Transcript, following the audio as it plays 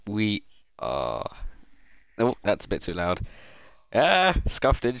We are. Oh, that's a bit too loud.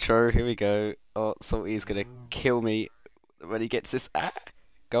 Scuffed intro. Here we go. Oh, Salty's gonna kill me when he gets this.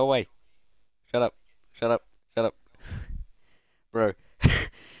 Go away. Shut up. Shut up. Shut up, bro.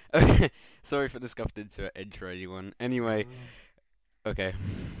 Sorry for the scuffed intro, anyone. Anyway, okay,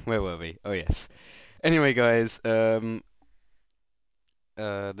 where were we? Oh yes. Anyway, guys. Oh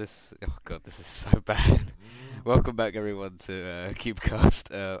god, this is so bad. Welcome back, everyone, to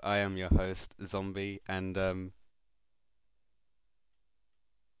Cubecast. I am your host, Zombie, and oh,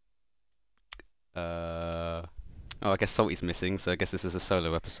 I guess Salty's missing, so I guess this is a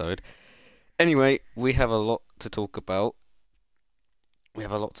solo episode. Anyway, we have a lot to talk about. No,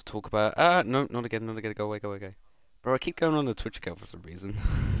 not again, not again. Go away, go away, go. Bro, I keep going on the Twitch account for some reason.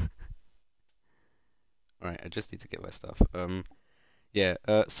 Alright, I just need to get my stuff. Yeah,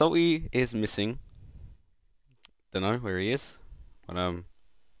 Salty is missing. Don't know where he is. But,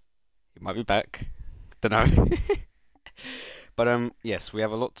 he might be back. Don't know. But, yes, we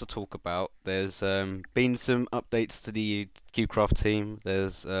have a lot to talk about. There's, been some updates to the CubeCraft team.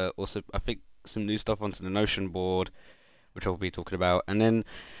 There's, also, I think, some new stuff onto the Notion board, which I'll be talking about. And then,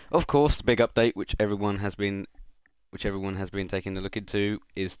 of course, the big update, which everyone has been taking a look into,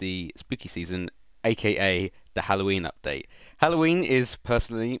 is the spooky season, aka the Halloween update. Halloween is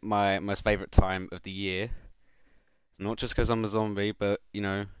personally my most favourite time of the year. Not just because I'm a zombie, but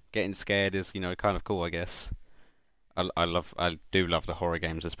getting scared is kind of cool, I guess. I do love the horror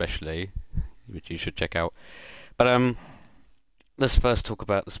games, especially, which you should check out. But let's first talk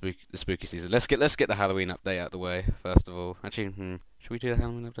about the spooky season. Let's get the Halloween update out of the way first of all. Actually, should we do the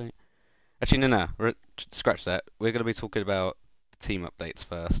Halloween update? Actually, no. Scratch that. We're going to be talking about the team updates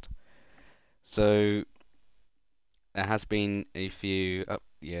first. So there has been a few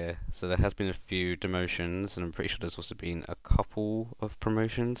there has been a few demotions, and I'm pretty sure there's also been a couple of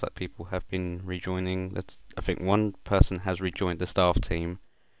promotions that people have been rejoining. I think one person has rejoined the staff team,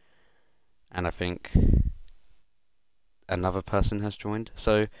 and I think another person has joined.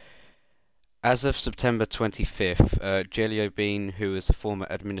 So as of September 25th, Jelio Bean, who is a former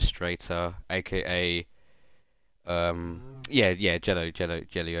administrator, aka Jelio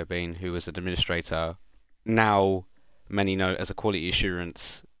Bean, who was an administrator, now many know as a quality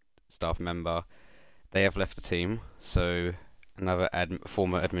assurance staff member, they have left the team. So another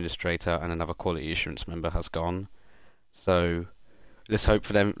former administrator and another quality assurance member has gone. So let's hope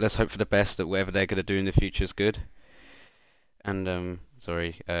for them. Let's hope for the best, that whatever they're going to do in the future is good. And I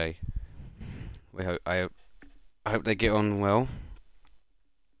hope they get on well.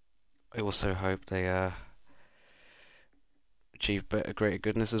 I also hope they achieve greater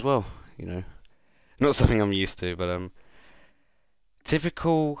goodness as well. Not something I'm used to, but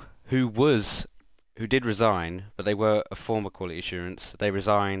typical who did resign, but they were a former quality assurance. They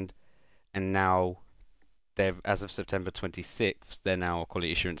resigned, and now as of September 26th, they're now a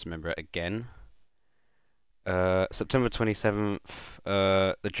quality assurance member again. September 27th,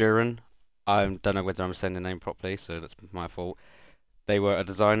 the Duran. I don't know whether I'm saying the name properly, so that's my fault. They were a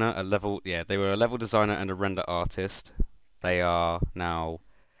designer, they were a level designer and a render artist. They are now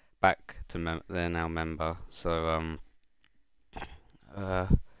back to they're now member. So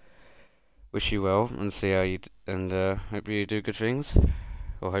wish you well and see how hope you do good things,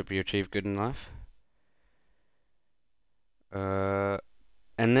 or hope you achieve good in life.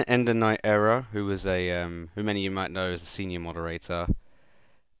 And the End of Night Era, who was who many of you might know as a senior moderator,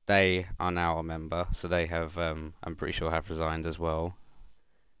 they are now a member. So they have I'm pretty sure have resigned as well.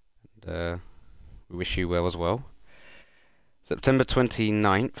 And we wish you well as well. September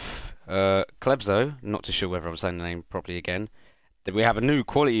 29th, Klebzo, not too sure whether I'm saying the name properly again, that we have a new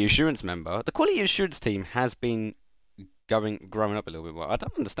quality assurance member. The quality assurance team has been growing up a little bit more. I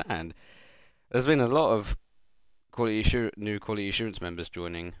don't understand. There's been a lot of new quality assurance members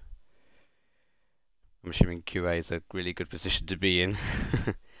joining. I'm assuming QA is a really good position to be in.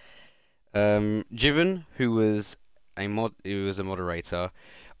 Jiven, who was a moderator.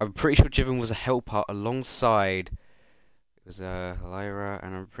 I'm pretty sure Jiven was a helper alongside. It was Lyra,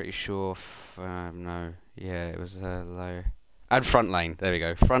 and I'm pretty sure. It was Lyra. And Front Lane. There we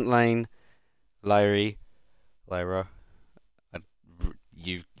go. Front Lane, Lyra. Lyra,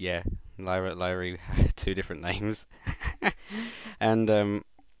 two different names. And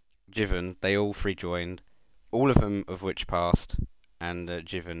Jiven, they all three joined. All of them of which passed, and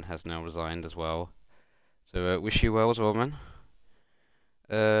Jiven has now resigned as well. So wish you well as well, man.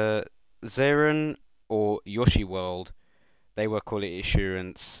 Zeren or Yoshi World. They were quality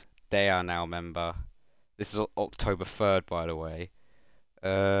assurance. They are now member. This is October 3rd, by the way.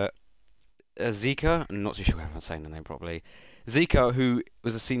 Zika, I'm not too sure if I'm saying the name properly. Zika, who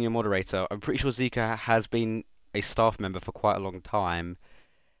was a senior moderator, I'm pretty sure Zika has been a staff member for quite a long time.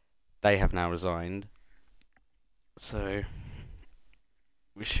 They have now resigned. So,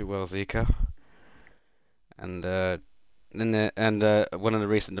 wish you well, Zika. And one of the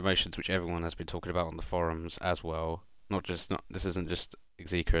recent demotions, which everyone has been talking about on the forums as well. Not this isn't just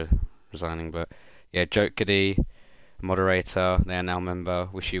Zika resigning, but yeah, Joke Goody, moderator, they are now member.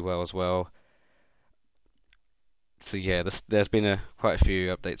 Wish you well as well. So yeah, there's been quite a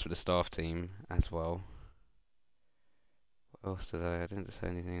few updates with the staff team as well. What else did I? I didn't say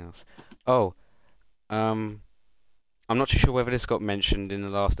anything else. Oh, um, I'm not too sure whether this got mentioned in the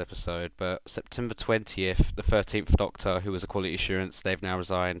last episode, but September 20th, the 13th Doctor, who was a quality assurance, they've now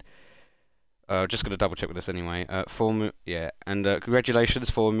resigned. Just gonna double check with this anyway. Yeah, and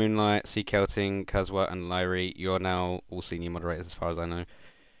congratulations for Moonlight, Sea Kelting, Kazwa, and Lyrie. You're now all senior moderators, as far as I know.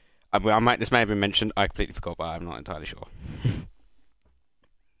 This may have been mentioned. I completely forgot, but I'm not entirely sure.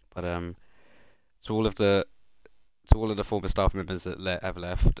 But to all of the former staff members that have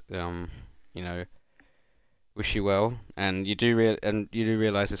left, you know, wish you well, and you do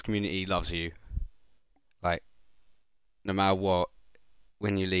realize this community loves you. Like, no matter what,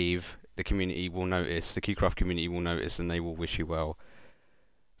 when you leave, the community will notice. The QCraft community will notice, and they will wish you well.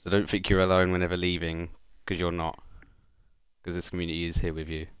 So don't think you're alone whenever leaving, because you're not. Because this community is here with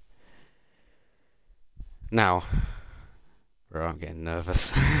you. Now, bro, I'm getting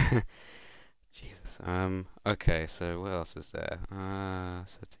nervous. Jesus. Okay. So what else is there?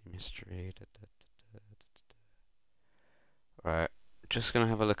 So team history. Right. Just gonna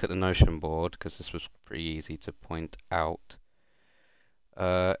have a look at the Notion board because this was pretty easy to point out.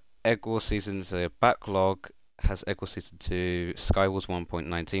 Egg Wars Season 2 backlog has Egg Wars Season 2, Skywars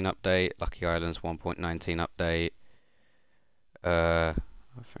 1.19 update, Lucky Islands 1.19 update. I'm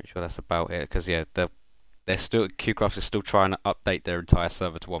pretty sure that's about it because yeah, they're still QCraft is still trying to update their entire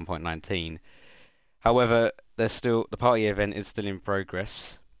server to 1.19. However, the party event is still in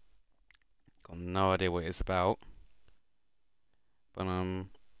progress. Got no idea what it's about. But who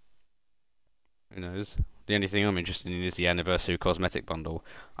knows? The only thing I'm interested in is the anniversary cosmetic bundle.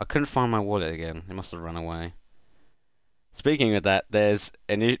 I couldn't find my wallet again. It must have run away. Speaking of that, there was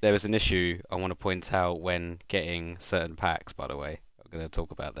an issue I want to point out when getting certain packs. By the way, I'm going to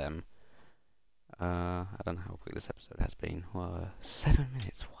talk about them. I don't know how quick this episode has been. 7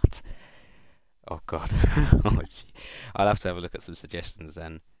 minutes. What? Oh God. Oh, gee. I'll have to have a look at some suggestions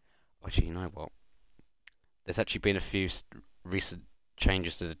then. Oh, gee, you know what? There's actually been a few recent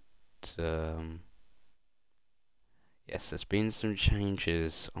changes to yes, there's been some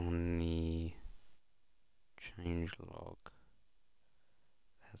changes on the change log.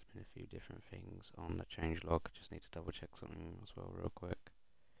 There's been a few different things on the change log. Just need to double check something as well real quick.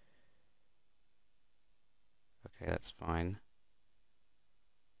 Okay, that's fine.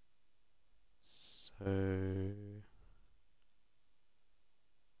 So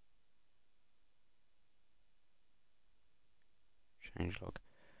change log.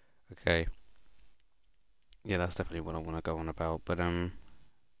 Okay. Yeah, that's definitely what I want to go on about. But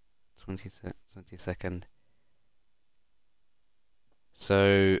 22nd.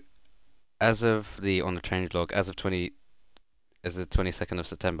 So on the change log, as of the 22nd of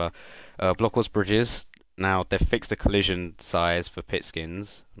September, Block Wars Bridges. Now they've fixed the collision size for pit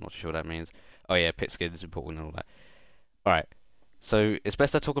skins. I'm not sure what that means. Oh yeah, pit skins is important and all that. Alright. So it's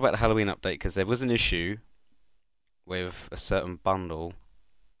best I talk about the Halloween update because there was an issue with a certain bundle.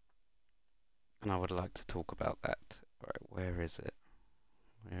 And I would like to talk about that. Alright, where is it?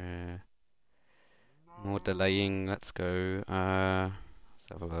 More delaying, let's go. Let's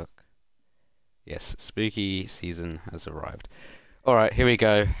have a look. Yes, spooky season has arrived. Alright, here we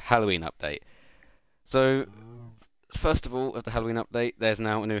go. Halloween update. So, first of all, of the Halloween update, there's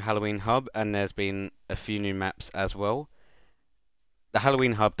now a new Halloween hub, and there's been a few new maps as well. The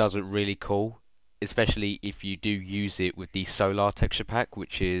Halloween hub does look really cool, especially if you do use it with the Solar texture pack,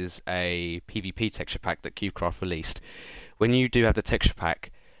 which is a PvP texture pack that Cubecraft released. When you do have the texture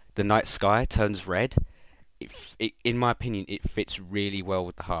pack, the night sky turns red. In my opinion, it fits really well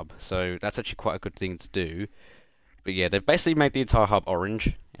with the hub, so that's actually quite a good thing to do. But yeah, they've basically made the entire hub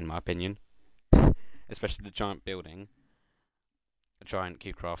orange, in my opinion. Especially the giant building. A giant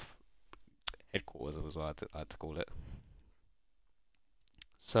Qcraft headquarters, as I like to call it.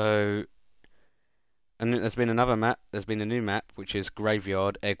 So, and there's been another map. There's been a new map, which is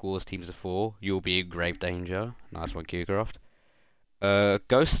Graveyard Egg Wars Teams of 4. You'll be in grave danger. Nice one, Qcraft.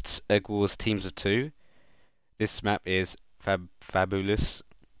 Ghosts Egg Wars Teams of 2. This map is fabulous.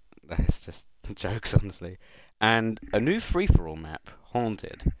 That's just jokes, honestly. And a new free-for-all map,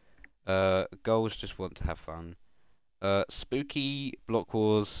 Haunted. Goals just want to have fun. Spooky Block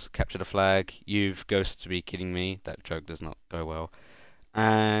Wars capture the flag. You've Ghost to be kidding me. That joke does not go well.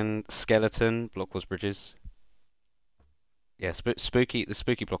 And Skeleton Block Wars Bridges. Yeah, Spooky. The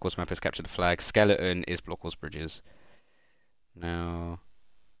Spooky Block Wars map is capture the flag. Skeleton is Block Wars Bridges. Now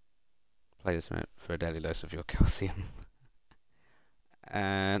play this map for a daily dose of your calcium.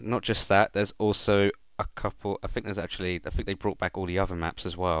 And not just that, there's also a couple. I think they brought back all the other maps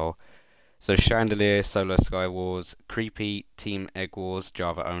as well. So Chandelier, Solo Sky Wars, Creepy, Team Egg Wars,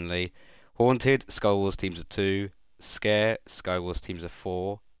 Java only, Haunted, Skull Wars teams of 2, Scare, Sky Wars teams of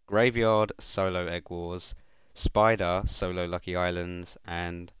 4, Graveyard, Solo Egg Wars, Spider, Solo Lucky Islands,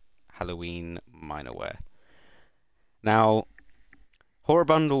 and Halloween Minorware. Now, Horror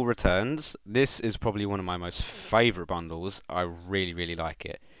Bundle returns. This is probably one of my most favourite bundles. I really, really like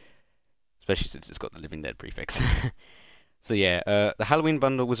it. Especially since it's got the Living Dead prefix. So yeah, the Halloween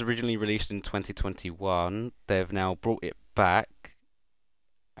bundle was originally released in 2021. They've now brought it back.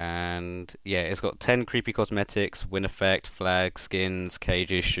 And yeah, it's got 10 creepy cosmetics, win effect, flag, skins,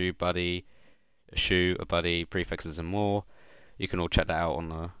 cages, shoe, buddy, a shoe, a buddy, prefixes and more. You can all check that out on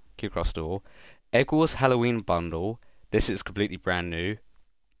the Cubecast store. Egg Wars Halloween bundle. This is completely brand new.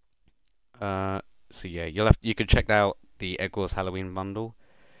 So yeah, you can check out the Egg Wars Halloween bundle.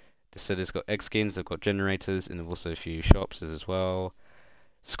 So it's got egg skins, they've got generators, and also a few shops as well.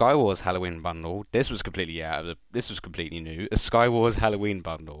 Sky Wars Halloween bundle. This was completely new. A Sky Wars Halloween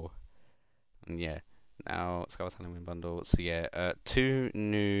bundle. And yeah, now Sky Wars Halloween bundle. So yeah, 2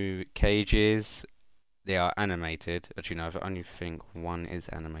 new cages. They are animated. Actually, no, I only think 1 is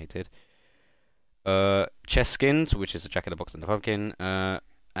animated. Chest skins, which is the Jack in the Box and the Pumpkin.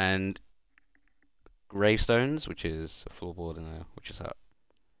 And gravestones, which is a floorboard and a witch's hut.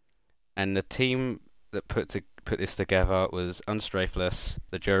 And the team that put this together was Unstrafeless,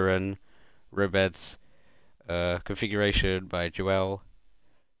 The Duran, Robeds, configuration by Joel.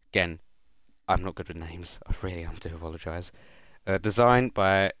 Again, I'm not good with names. I really do apologise. Designed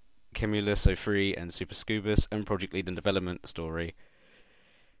by Cumulus, Free, and Super Scubus, and project lead and development story.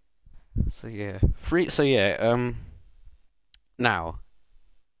 So yeah, now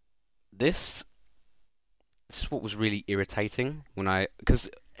this is what was really irritating because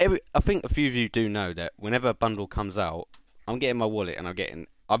I think a few of you do know that whenever a bundle comes out, I'm getting my wallet and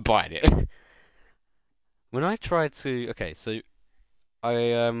I'm buying it. When I tried to, okay, so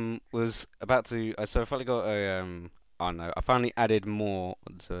I was about to, so I finally got I finally added more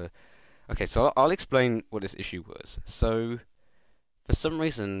to. Okay, so I'll explain what this issue was. So for some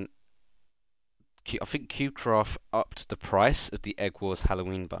reason, I think Cubecraft upped the price of the Egg Wars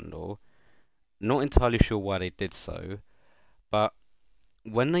Halloween bundle. Not entirely sure why they did so, but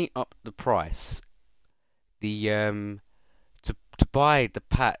when they upped the price, the to buy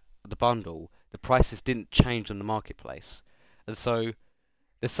the bundle, the prices didn't change on the marketplace, and so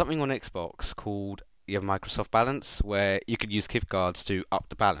there's something on Xbox called your Microsoft Balance where you could use gift cards to up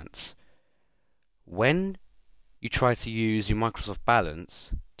the balance. When you try to use your Microsoft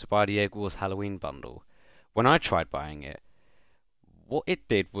Balance to buy the Egg Wars Halloween bundle, when I tried buying it, what it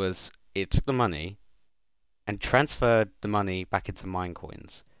did was it took the money and transferred the money back into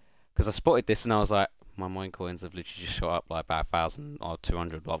Minecoins. Because I spotted this and I was like, my Minecoins have literally just shot up like about 1,000 or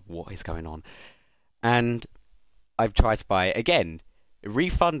 200. Like, what is going on? And I've tried to buy it again. It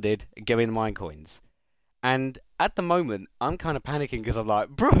refunded and gave me the Minecoins. And at the moment, I'm kind of panicking because I'm like,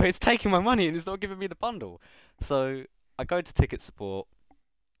 bro, it's taking my money and it's not giving me the bundle. So I go to ticket support.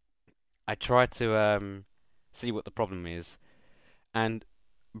 I try to see what the problem is. And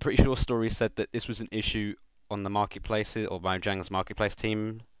I'm pretty sure Story said that this was an issue on the marketplace or Mojang's marketplace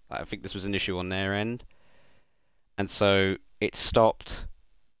team. I think this was an issue on their end. And so it stopped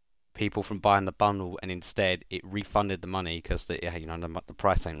people from buying the bundle and instead it refunded the money because the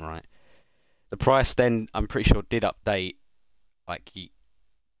price ain't right. The price then, I'm pretty sure, did update like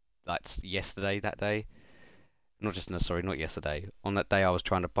yesterday, that day. Not yesterday. On that day I was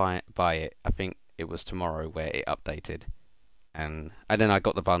trying to buy it, I think it was tomorrow where it updated. And then I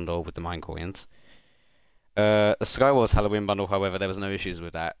got the bundle with the Minecoins. The Sky Wars Halloween bundle, however, there was no issues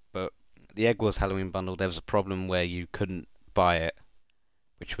with that. But the Egg Wars Halloween bundle, there was a problem where you couldn't buy it,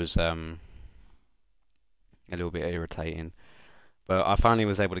 which was a little bit irritating. But I finally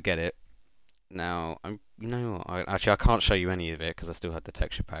was able to get it. Now, I can't show you any of it because I still had the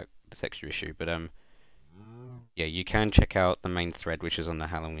texture issue. But yeah, you can check out the main thread, which is on the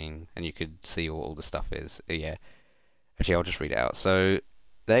Halloween, and you could see what all the stuff is. Yeah. Actually, I'll just read it out. So,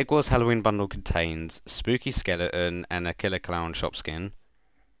 the Egg Wars Halloween bundle contains Spooky Skeleton and a Killer Clown shop skin.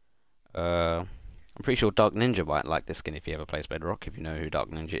 I'm pretty sure Dark Ninja might like this skin if he ever plays Bedrock. If you know who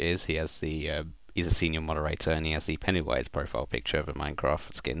Dark Ninja is, he has the he's a senior moderator and he has the Pennywise profile picture of a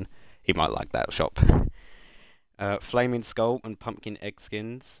Minecraft skin. He might like that shop. Flaming Skull and Pumpkin Egg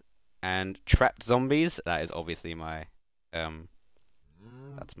skins and Trapped Zombies. That is obviously my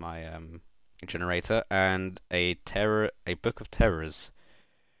that's my generator, and a Book of Terrors.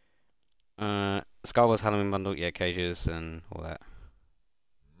 Star Wars Halloween bundle, yeah, cages and all that.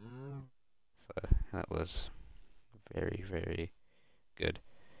 So that was very, very good.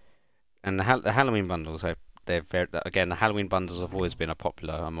 And the Halloween bundles, they're very, again, the Halloween bundles have always been a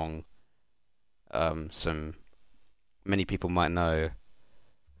popular among some many people might know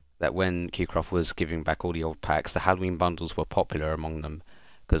that when Qcraft was giving back all the old packs, the Halloween bundles were popular among them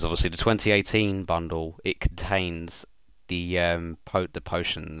because obviously the 2018 bundle, it contains the the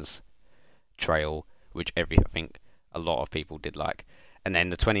potions trail, which I think a lot of people did like, and then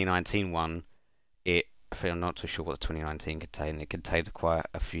the 2019 one, I'm not too sure what the 2019 contained. It contained quite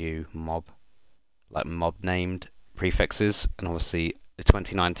a few mob named prefixes, and obviously the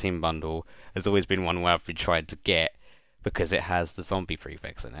 2019 bundle has always been one where I've been trying to get because it has the zombie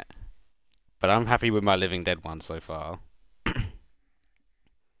prefix in it. But I'm happy with my Living Dead one so far. But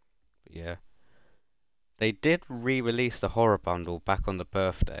yeah. They did re-release the horror bundle back on the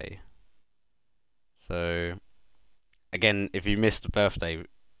birthday. So again, if you missed the birthday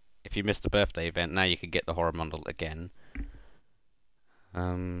event, now you can get the horror bundle again.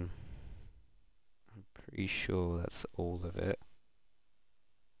 I'm pretty sure that's all of it.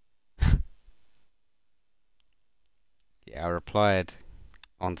 Yeah, I replied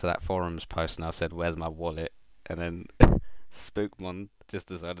onto that forums post and I said, "Where's my wallet?" And then Spookmon just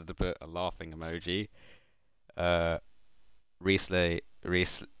decided to put a laughing emoji. Reese,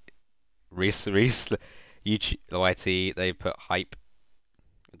 YouTube, YT, they put hype.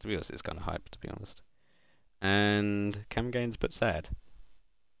 To be honest, it's kind of hype, to be honest. And Cam Games put sad.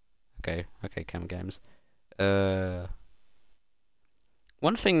 Okay, Cam Games. One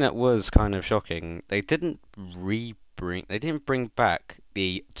thing that was kind of shocking, they didn't bring back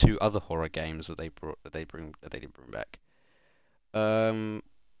the two other horror games that they didn't bring back. They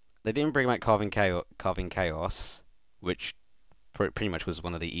didn't bring back Carving Chaos, which pretty much was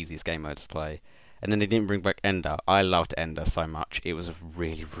one of the easiest game modes to play. And then they didn't bring back Ender. I loved Ender so much. It was a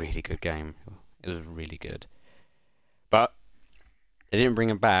really, really good game. It was really good. But they didn't bring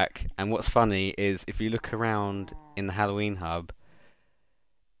him back. And what's funny is if you look around in the Halloween hub,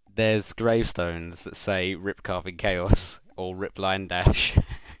 there's gravestones that say "Rip Carving Chaos" or "Rip Line Dash."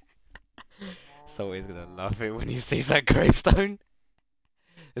 So he's gonna love it when he sees that gravestone.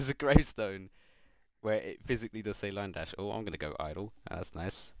 There's a gravestone where it physically does say "Line Dash." Oh, I'm gonna go idle. Oh, that's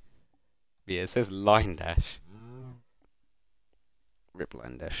nice. Yeah, it says "Line Dash." Rip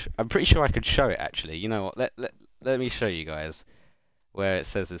Line Dash. I'm pretty sure I could show it actually. You know what? Let me show you guys where it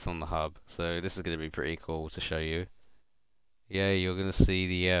says this on the hub. So this is gonna be pretty cool to show you. Yeah, you're gonna see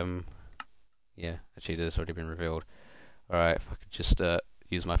the yeah, actually this has already been revealed. Alright, if I could just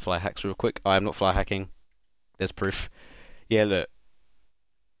use my fly hacks real quick. I am not fly hacking. There's proof. Yeah, look.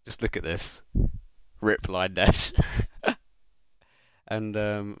 Just look at this. Rip Line Dash. And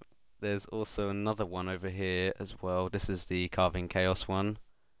there's also another one over here as well. This is the Carving Chaos one.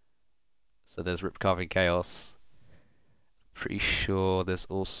 So there's Rip Carving Chaos. Pretty sure there's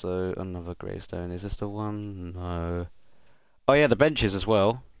also another gravestone. Is this the one? No. Oh yeah, the benches as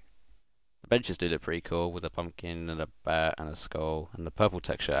well. The benches do look pretty cool with a pumpkin and a bat and a skull. And the purple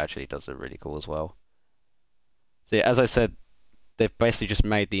texture actually does look really cool as well. So yeah, as I said, they've basically just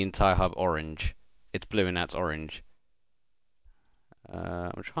made the entire hub orange. It's blue and that's orange.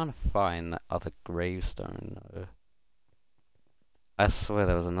 I'm trying to find that other gravestone though. I swear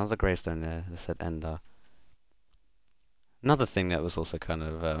there was another gravestone there that said Ender. Another thing that was also kind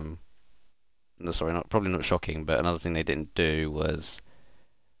of no, sorry, probably not shocking, but another thing they didn't do was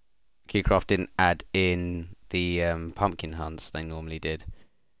Qcraft didn't add in the pumpkin hunts they normally did.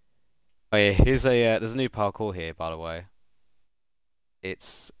 Oh yeah, here's there's a new parkour here, by the way.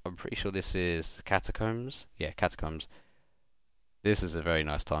 I'm pretty sure this is Catacombs. Yeah, Catacombs. This is a very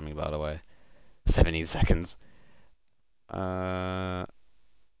nice timing, by the way. 17 seconds. Oh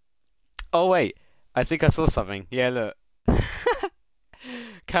wait, I think I saw something. Yeah, look.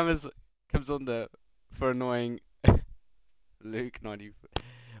 Comes on there for annoying Luke 90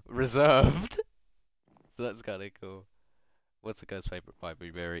 reserved. So that's kind of cool. What's the guy's favorite pipe?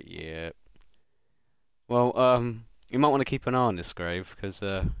 Berry? Yeah. Well, you might want to keep an eye on this grave because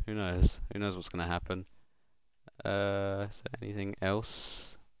who knows? Who knows what's gonna happen? Is there anything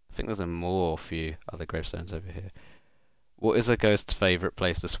else? I think there's a few other gravestones over here. What is a ghost's favorite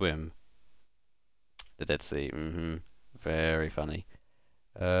place to swim? The Dead Sea. Very funny.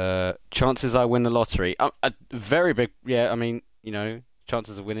 Chances I win the lottery. A very big. Yeah, I mean,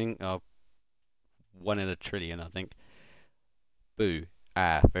 chances of winning are 1 in a trillion, I think. Boo.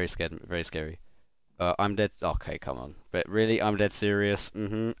 Ah, very scared. Very scary. I'm dead. Okay, come on. But really, I'm dead serious.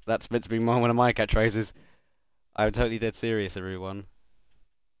 That's meant to be one of my catchphrases. I'm totally dead serious, everyone.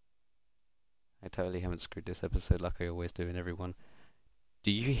 I totally haven't screwed this episode like I always do in everyone.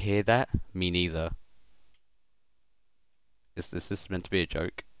 Do you hear that? Me neither. Is this meant to be a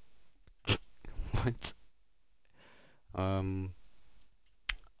joke? What? Um.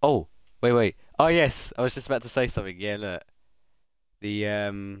 Oh, wait. Oh yes, I was just about to say something. Yeah, look. The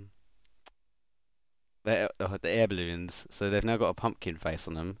the air balloons. So they've now got a pumpkin face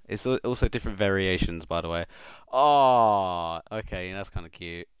on them. It's also different variations, by the way. Oh, okay, that's kind of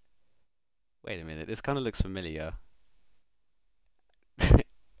cute. Wait a minute, this kind of looks familiar.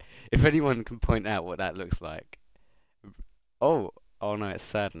 If anyone can point out what that looks like. Oh, oh no, it's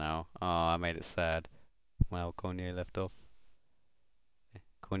sad now. Oh, I made it sad. Well, Kanye left off.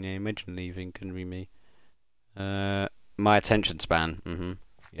 Kanye, imagine leaving, couldn't be me. My attention span.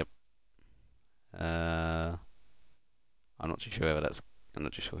 Yep. Uh, I'm not too sure whether that's. I'm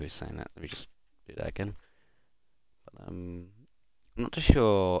not too sure who's saying that. Let me just do that again. But I'm not too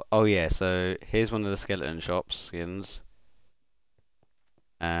sure. Oh yeah, so here's one of the skeleton shops skins,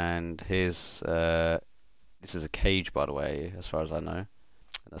 and here's this is a cage, by the way, as far as I know.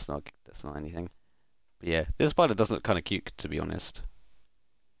 That's not anything. But yeah, this spider does look kind of cute, to be honest.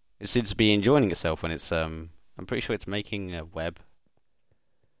 It seems to be enjoying itself when it's I'm pretty sure it's making a web.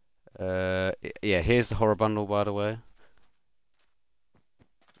 Yeah, here's the horror bundle, by the way.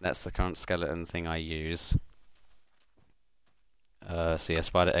 That's the current skeleton thing I use. So yeah,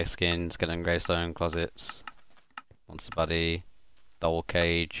 Spider X skin, Skeleton Gravestone, Closets, Monster Buddy, Double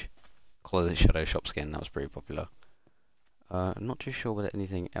Cage, Closet Shadow Shop skin, that was pretty popular. I'm not too sure whether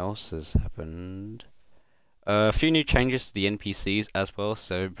anything else has happened. A few new changes to the NPCs as well,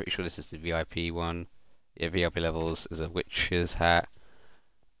 so I'm pretty sure this is the VIP one. Yeah, VIP levels is a witch's hat.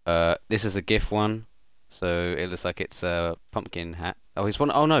 This is a GIF one, so it looks like it's a pumpkin hat. Oh, he's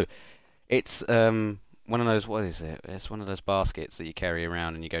one. Oh no, it's one of those. What is it? It's one of those baskets that you carry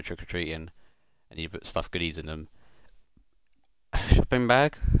around and you go trick or treating, and you put stuffed goodies in them. A shopping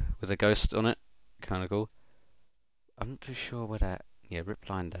bag with a ghost on it, kind of cool. I'm not too sure where that. Yeah, Rip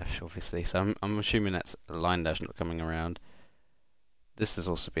Line Dash, obviously. So I'm assuming that's a Line Dash not coming around. This has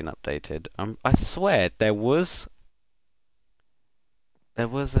also been updated. I swear there was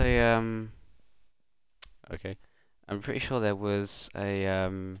a. Okay, I'm pretty sure there was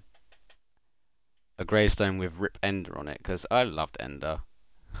a gravestone with Rip Ender on it because I loved Ender.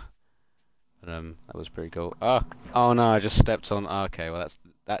 But, that was pretty cool. Oh no, I just stepped on. Okay, well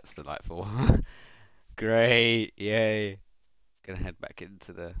that's delightful. Great, yay. Gonna head back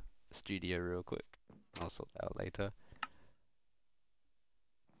into the studio real quick. I'll sort that out later.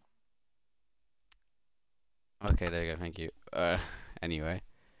 Okay, there you go. Thank you. Anyway.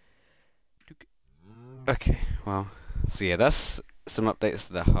 Okay, well, so yeah, that's some updates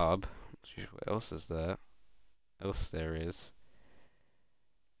to the hub. What else is there? Else there is.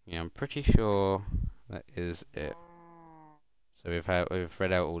 Yeah, I'm pretty sure that is it. So we've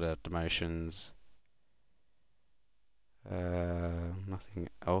read out all the demotions. Nothing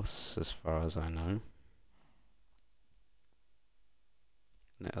else as far as I know.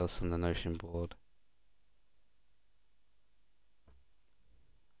 Nothing else on the Notion board.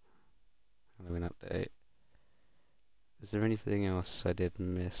 Halloween update. Is there anything else I did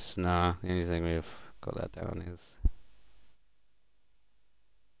miss? Nah, the only thing we've got that down is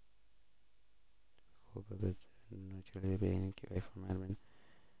being QA from admin.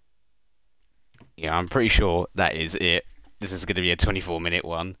 Yeah, I'm pretty sure that is it. This is going to be a 24-minute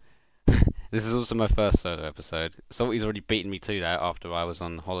one. This is also my first solo episode. Salty's already beaten me to that after I was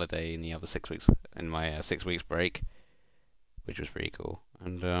on holiday in the other 6 weeks, in my 6 weeks break, which was pretty cool.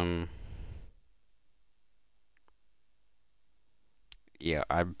 And yeah,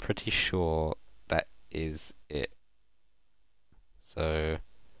 I'm pretty sure that is it. So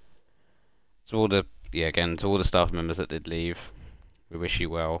to all the again to all the staff members that did leave, we wish you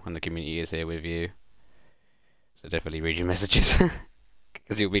well, and the community is here with you. So definitely read your messages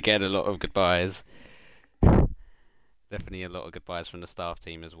because you'll be getting a lot of goodbyes. Definitely a lot of goodbyes from the staff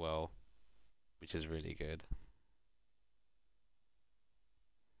team as well, which is really good.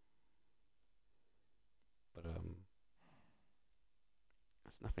 But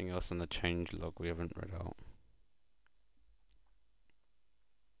there's nothing else in the change log we haven't read out.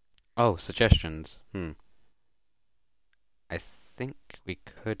 Oh, suggestions. I think we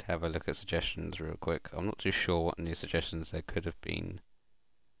could have a look at suggestions real quick. I'm not too sure what new suggestions there could have been.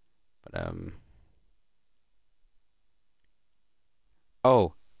 But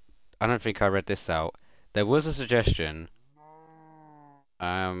oh, I don't think I read this out. There was a suggestion,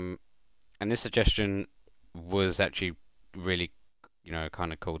 um, and this suggestion was actually really,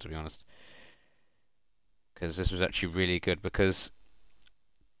 kind of cool to be honest, because this was actually really good because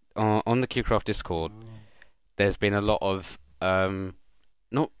on the Qcraft Discord, there's been a lot of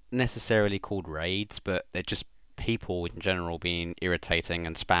not necessarily called raids, but they're just people in general being irritating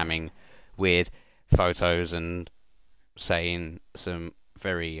and spamming with photos and saying some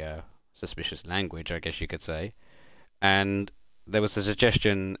very suspicious language, I guess you could say. And there was a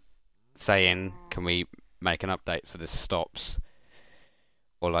suggestion saying, can we make an update so this stops?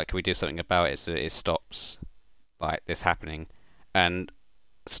 Or like, can we do something about it so it stops like this happening? And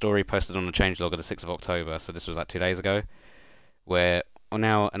story posted on the changelog on the 6th of October, so this was like 2 days ago, where on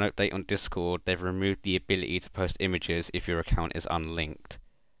now an update on Discord, they've removed the ability to post images if your account is unlinked.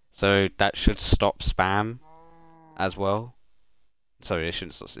 So that should stop spam as well. Sorry, it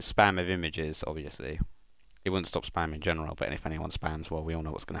shouldn't stop spam of images, obviously. It wouldn't stop spam in general, but if anyone spams, well, we all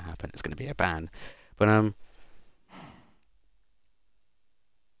know what's going to happen. It's going to be a ban. But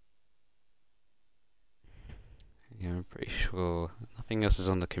yeah, I'm pretty sure nothing else is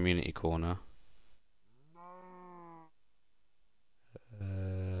on the community corner.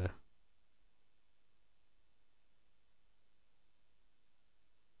 Uh,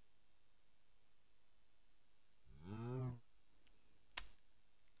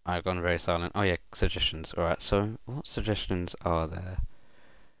 I've gone very silent. Oh yeah, suggestions. All right. So what suggestions are there?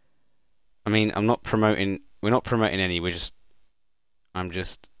 I mean, I'm not promoting. We're not promoting any. I'm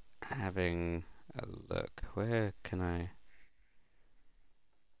just having a look. Where can I? I'm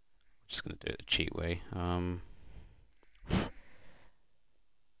just gonna do it the cheat way.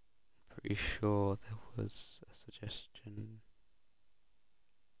 Pretty sure there was a suggestion.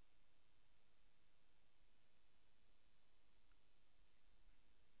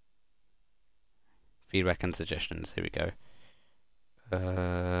 Feedback and suggestions. Here we go.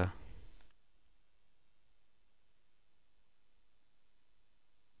 Has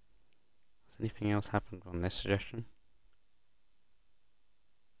anything else happened on this suggestion?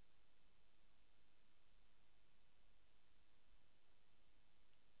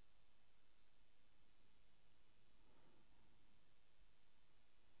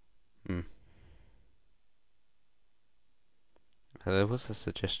 Hmm. There was a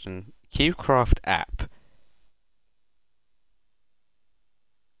suggestion. Cubecraft app.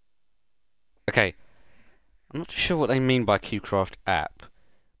 Okay, I'm not too sure what they mean by Cubecraft app,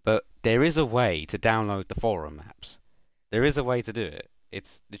 but there is a way to download the forum apps. There is a way to do it.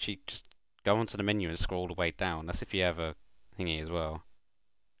 It's literally just go onto the menu and scroll all the way down. That's if you have a thingy as well.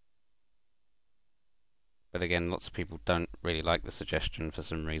 But again, lots of people don't really like the suggestion for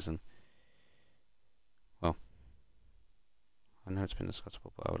some reason. Well, I know it's been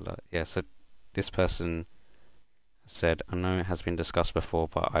discussable, but I would like. Yeah, so this person said, I know it has been discussed before,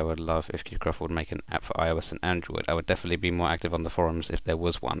 but I would love if Qcraft would make an app for iOS and Android. I would definitely be more active on the forums if there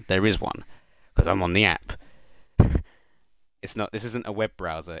was one. There is one, because I'm on the app. It's not. This isn't a web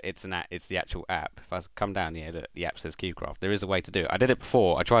browser. It's an app. It's the actual app. If I come down here, the app says Qcraft. There is a way to do it. I did it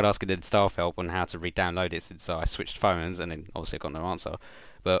before. I tried asking the staff help on how to re-download it since I switched phones, and then obviously I got no answer.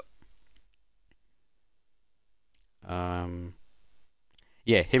 But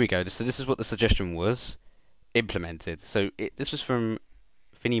yeah, here we go. So this is what the suggestion was implemented. So this was from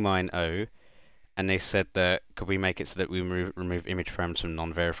FiniMine O, and they said that could we make it so that we remove image params from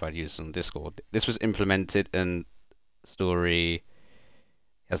non-verified users on Discord. This was implemented, and Story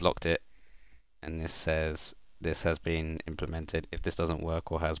has locked it, and this says this has been implemented. If this doesn't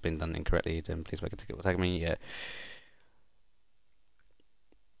work or has been done incorrectly, then please make a ticket or tag me. Yeah.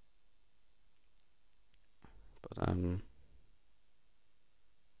 But I'm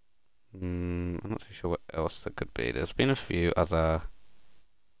not too sure what else there could be. There's been a few other.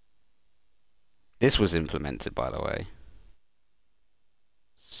 This was implemented, by the way.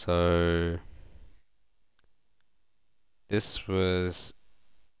 So this was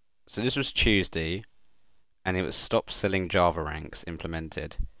this was Tuesday, and it was stop selling Java ranks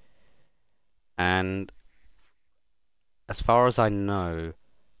implemented. And as far as I know,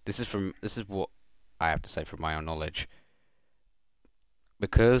 this is what I have to say from my own knowledge.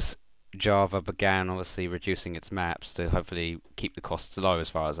 Because Java began obviously reducing its maps to hopefully keep the costs low, as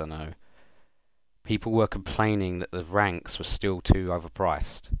far as I know, people were complaining that the ranks were still too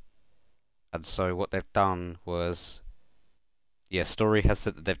overpriced. And so what they've done was, yeah, Story has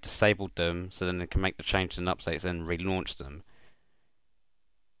said that they've disabled them so then they can make the changes and updates and relaunch them.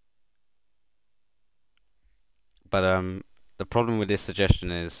 But the problem with this suggestion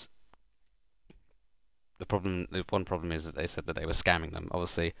is the one problem is that they said that they were scamming them.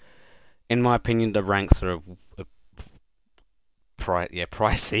 Obviously, in my opinion, the ranks are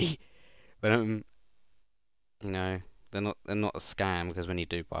pricey, but you know, they're not a scam because when you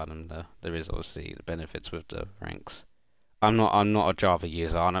do buy them, there is obviously the benefits with the ranks. I'm not a Java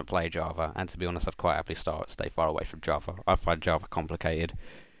user. I don't play Java, and to be honest, I'd quite happily stay far away from Java. I find Java complicated,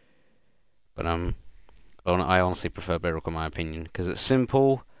 but I honestly prefer Bedrock in my opinion because it's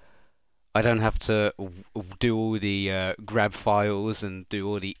simple. I don't have to do all the grab files and do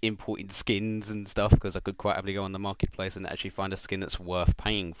all the importing skins and stuff because I could quite happily go on the marketplace and actually find a skin that's worth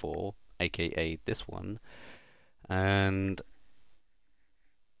paying for, aka this one. And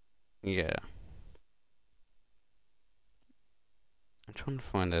yeah, I'm trying to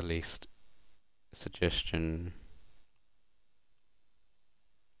find at least a suggestion.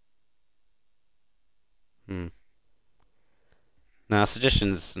 Hmm. Now,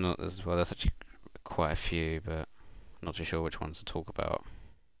 suggestions not as well. There's actually quite a few, but not too sure which ones to talk about.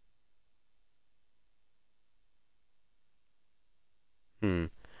 Hmm.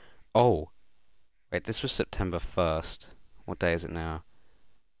 Oh, wait, this was September 1st. What day is it now?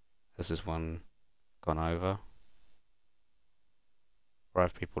 Has this one gone over? Or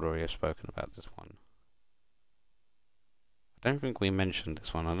have people already have spoken about this one? I don't think we mentioned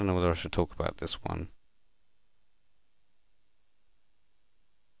this one. I don't know whether I should talk about this one.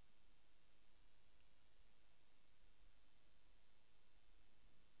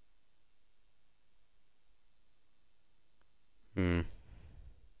 Hmm.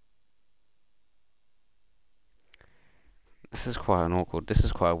 This is quite an awkward. This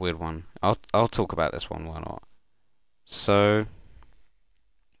is quite a weird one. I'll talk about this one. Why not? So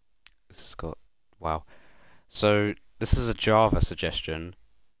this has got wow. So this is a Java suggestion,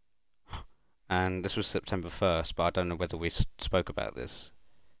 and this was September 1st, but I don't know whether we spoke about this.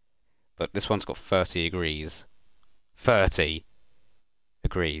 But this one's got 30 agrees. 30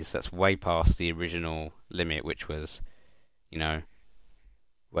 agrees. That's way past the original limit, which was, you know,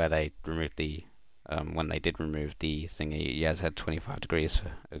 where they removed the when they did remove the thingy. Yaz had 25 degrees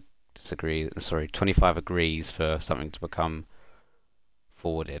for disagree. Sorry, 25 agrees for something to become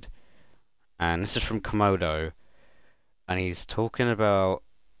forwarded. And this is from Komodo, and he's talking about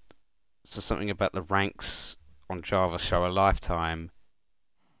something about the ranks on Java show a lifetime,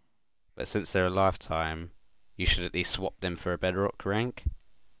 but since they're a lifetime, you should at least swap them for a Bedrock rank.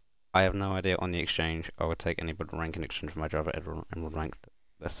 I have no idea on the exchange. I would take any Bedrock rank in exchange for my Java Emerald rank.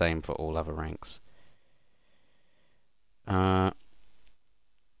 The same for all other ranks. Uh,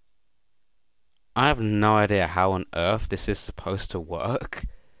 I have no idea how on earth this is supposed to work.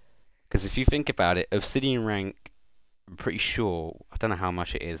 Because if you think about it, Obsidian rank, I'm pretty sure, I don't know how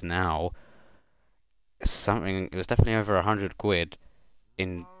much it is now. It was definitely over 100 quid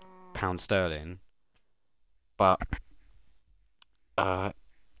in pound sterling. But I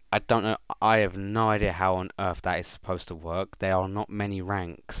don't know. I have no idea how on earth that is supposed to work. There are not many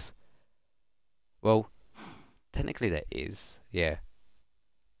ranks. Well, technically there is. Yeah.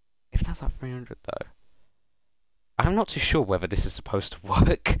 If that's like 300 though. I'm not too sure whether this is supposed to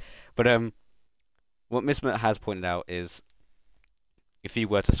work. But what Mismet has pointed out is if you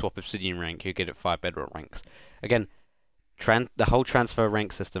were to swap Obsidian rank, you get it 5 Bedrock ranks. Again, the whole transfer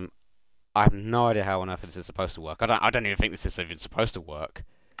rank system, I have no idea how on earth this is supposed to work. I don't even think this is even supposed to work.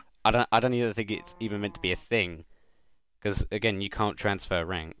 I don't even think it's even meant to be a thing. Because again, you can't transfer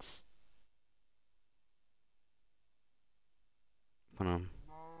ranks. Hold on.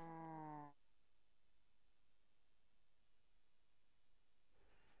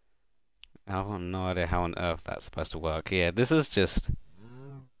 I have no idea how on earth that's supposed to work. Yeah, this is just.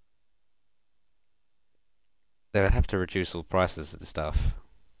 They would have to reduce all prices and stuff.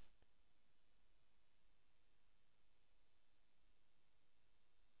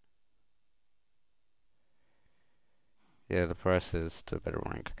 Yeah, the prices to a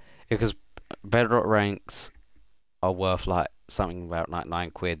Bedrock rank. Because Bedrock ranks are worth like something about like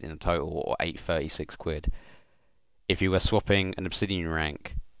 9 quid in a total or 836 quid. If you were swapping an Obsidian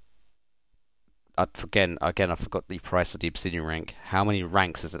rank, I forgot the price of the Obsidian rank. How many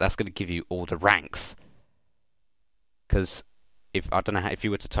ranks is it? That's going to give you all the ranks. Because if I don't know if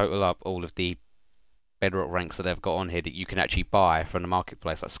you were to total up all of the Bedrock ranks that they've got on here that you can actually buy from the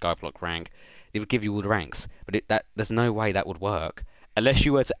marketplace, like Skyblock rank, it would give you all the ranks. But there's no way that would work unless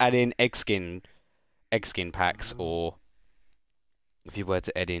you were to add in egg skin packs, or if you were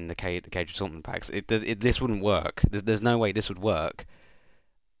to add in the cage assortment packs. This wouldn't work. There's no way this would work.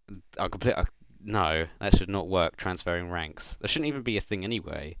 No, that should not work. Transferring ranks. That shouldn't even be a thing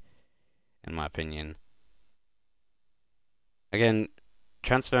anyway, in my opinion. Again,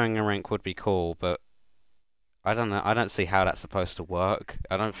 transferring a rank would be cool, but I don't know. I don't see how that's supposed to work.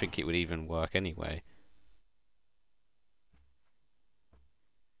 I don't think it would even work anyway.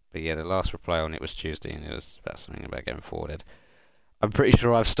 But yeah, the last reply on it was Tuesday, and it was about something about getting forwarded. I'm pretty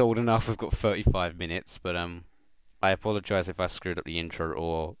sure I've stalled enough. We've got 35 minutes, but I apologize if I screwed up the intro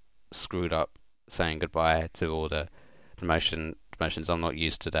or screwed up saying goodbye to all the motions. I'm not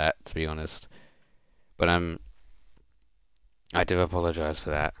used to that, to be honest. But I do apologize for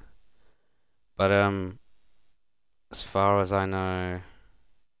that. But as far as I know,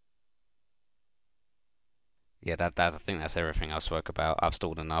 yeah, I think that's everything I've spoke about. I've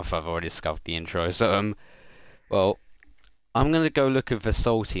stalled enough. I've already scuffed the intro. So well, I'm gonna go look for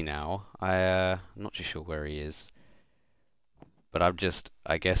Salty now. I'm not too sure where he is, but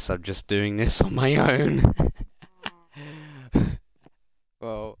I guess I'm just doing this on my own.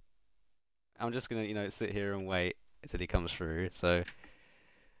 Well, I'm just gonna, sit here and wait until he comes through. So,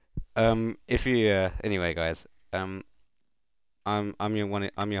 if you, anyway, guys, I'm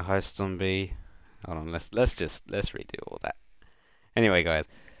your host, Zombie. Hold on, let's redo all that. Anyway, guys,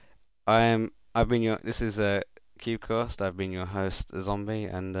 I've been your, this is Cubecast. I've been your host, Zombie,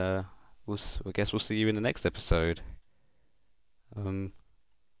 and I guess we'll see you in the next episode. Um,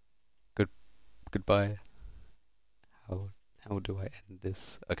 good, goodbye. How, how do I end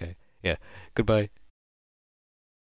this? Okay, yeah, goodbye.